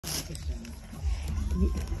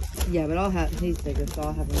Yeah, but I'll have, he's bigger, so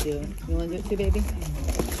I'll have him do it. You want to do it too, baby?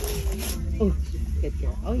 Oh, good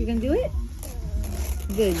girl. Oh, you're going to do it?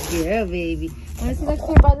 Good girl, baby. Want to see that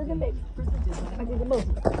your brother then, baby? I did the both.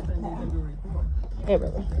 Here,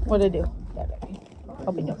 baby. What'd I do? There, baby.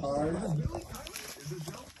 Open yours.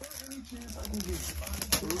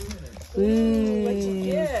 Ooh. What'd you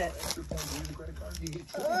get?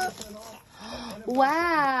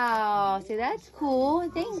 Wow. See, that's cool.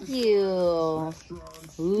 Thank you.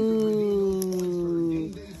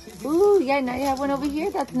 Ooh. Ooh, yeah, now you have one over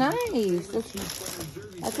here. That's nice.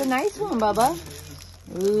 That's a nice one, Bubba.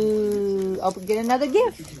 Ooh. Open, get another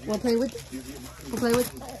gift. Want to play with? We'll play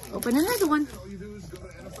with. Open another one.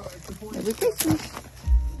 Merry Christmas.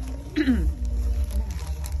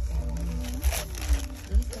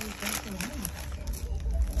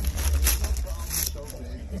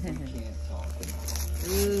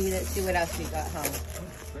 Ooh, let's see what else we got, huh?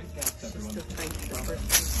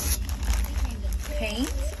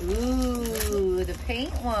 Paint? Ooh, the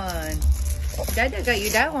paint one. Dada got you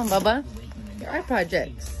that one, Bubba. Your art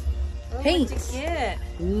projects. Oh, Paint. What'd you get?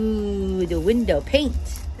 Ooh, the window paint.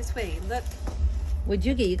 This way, look. What'd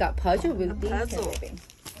you get? You got puzzle with these. Puzzle.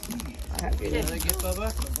 I'll have you Another gift,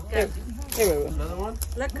 Bubba? Here. Another one?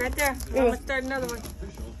 Look, right there. I'm gonna start another one.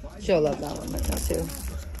 She'll love that one right now, too.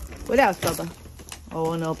 What else, Bubba? Oh, I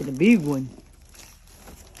want to open the big one.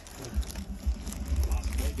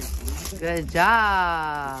 Good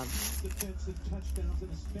job.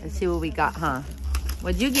 Let's see what we got, huh?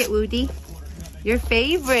 What'd you get, Woody? Your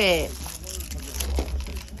favorite.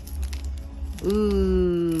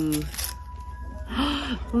 Ooh.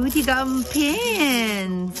 Woody got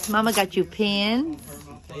pins. Mama got you pins.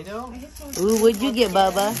 Play-Doh? Ooh, what'd you get,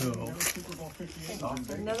 Bubba?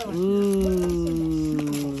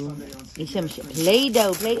 Ooh. It's some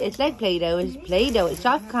Play-Doh. It's like Play-Doh. It's Play-Doh. It's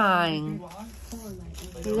soft kind.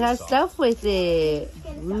 It has stuff with it.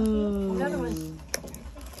 Ooh.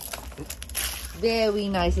 Very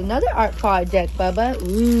nice. Another art project, Bubba.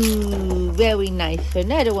 Ooh, very nice.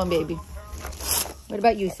 Another one, baby. What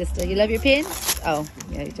about you, sister? You love your pins? Oh,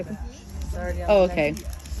 yeah, you took them. Oh, okay.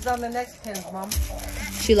 She's on the next pins, Mom.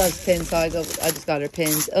 She loves pins, so I just got her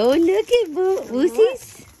pins. Oh, look at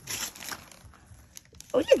Woosie's.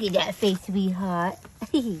 Oh, look at that face, sweetheart.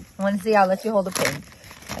 Want to see? I'll let you hold a pin.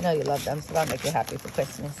 I know you love them, so that'll make you happy for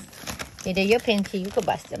Christmas. Hey, they're your pins, too. You can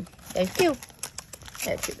bust them. There's two.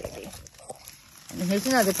 There's two, baby. And here's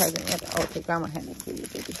another present. Oh, okay, Grandma handed it to you,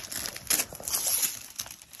 baby.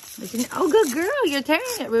 Oh, good girl. You're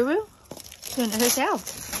tearing it, Ruru. Doing it herself.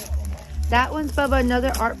 That one's, Bubba,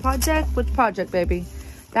 another art project. Which project, baby?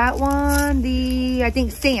 That one, I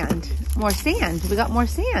think sand. More sand. We got more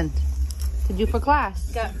sand to do for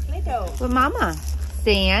class. Got Play-Doh. With Mama.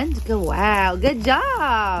 Sand. Good. Wow. Good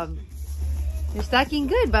job. You're stacking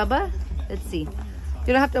good, Bubba. Let's see. You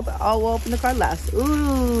don't have to open. Oh, we'll open the card last.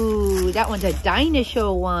 Ooh, that one's a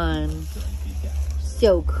dinosaur one.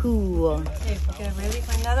 So cool. Okay, ready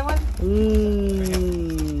for another one?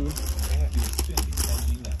 Ooh.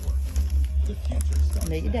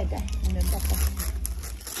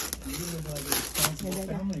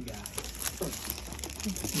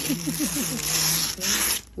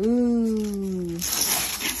 Ooh.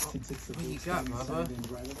 What you got, Bubba?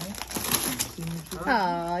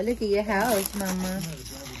 Oh, look at your house, Mama.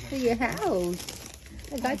 Look at your house.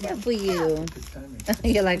 I got that for you.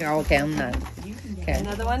 You're like, oh, okay, I'm not. Okay.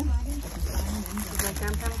 Another one? She's like,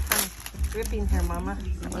 I'm having fun gripping her, Mama.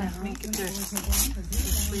 I'm gonna have to make it good.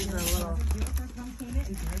 Just leave her a little.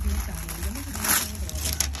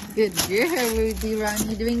 Good girl, Rudy Ron.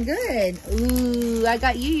 You're doing good. Ooh, I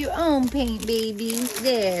got you your own paint, baby.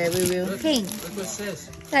 There, Ruru. Paint. Look what's this.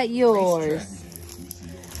 That yours.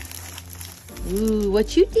 Ooh,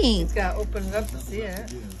 what you think? It's gotta open it up to see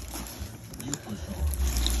it.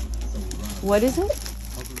 What is it?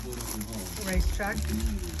 Racetrack.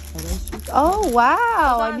 Oh,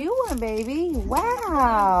 wow. A new one, baby.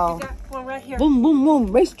 Wow. You got one right here. Boom, boom,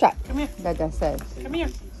 boom. Racetrack. Come here. That says. Come here.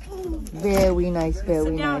 Very nice,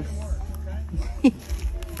 very nice.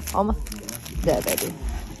 Almost. There, baby.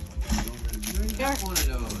 Got one of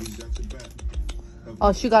those.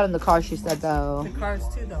 Oh, she got in the car, she said, though. The cars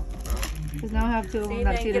too, though. Because now I have two of them. See,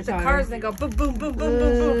 Got they two get the to cars and they go boom, boom, boom, boom,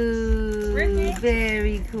 boom, boom. Ooh,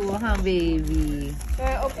 very cool, huh, baby? Can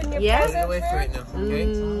I open your Yeah. presents Wait for there? it now, okay?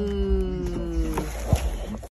 Ooh.